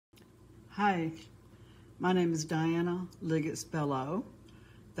Hi, my name is Diana Ligets Bello.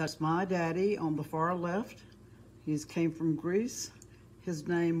 That's my daddy on the far left. He came from Greece. His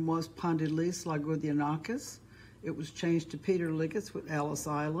name was Pandelis Lagoudianakis. It was changed to Peter Ligets with Ellis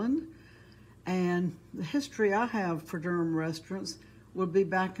Island. And the history I have for Durham restaurants would be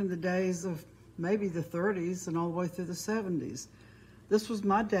back in the days of maybe the 30s and all the way through the 70s. This was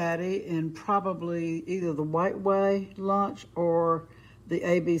my daddy in probably either the White Way lunch or the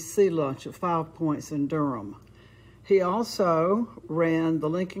ABC lunch at 5 Points in Durham. He also ran the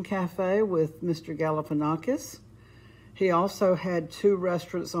Lincoln Cafe with Mr. Galifianakis. He also had 2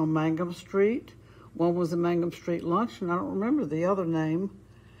 restaurants on Mangum Street. One was the Mangum Street Lunch, and I don't remember the other name.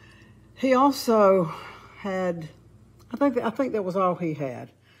 He also had, I think that was all he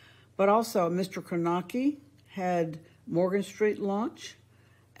had. But also Mr. Kronaki had Morgan Street Lunch,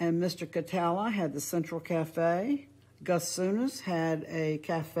 and Mr. Catala had the Central Cafe. Gus Sunas had a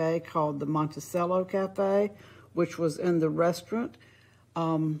cafe called the Monticello Cafe, which was in the restaurant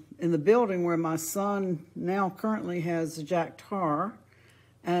in the building where my son now currently has the Jack Tar.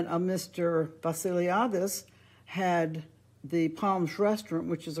 And Mr. Vasiliadis had the Palms Restaurant,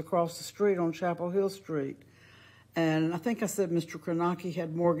 which is across the street on Chapel Hill Street. And I think I said Mr. Kronaki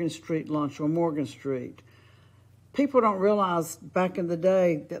had Morgan Street Lunch on Morgan Street. People don't realize back in the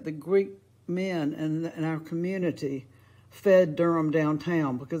day that the Greek men in our community fed Durham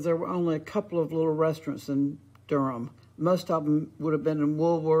downtown, because there were only a couple of little restaurants in Durham. Most of them would have been in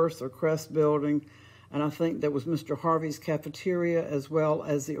Woolworth or Crest Building, and I think there was Mr. Harvey's Cafeteria as well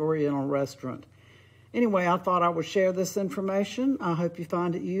as the Oriental Restaurant. Anyway, I thought I would share this information. I hope you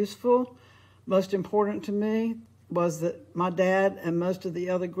find it useful. Most important to me was that my dad and most of the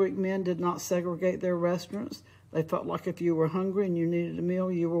other Greek men did not segregate their restaurants. They felt like if you were hungry and you needed a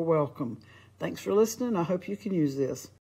meal, you were welcome. Thanks for listening. I hope you can use this.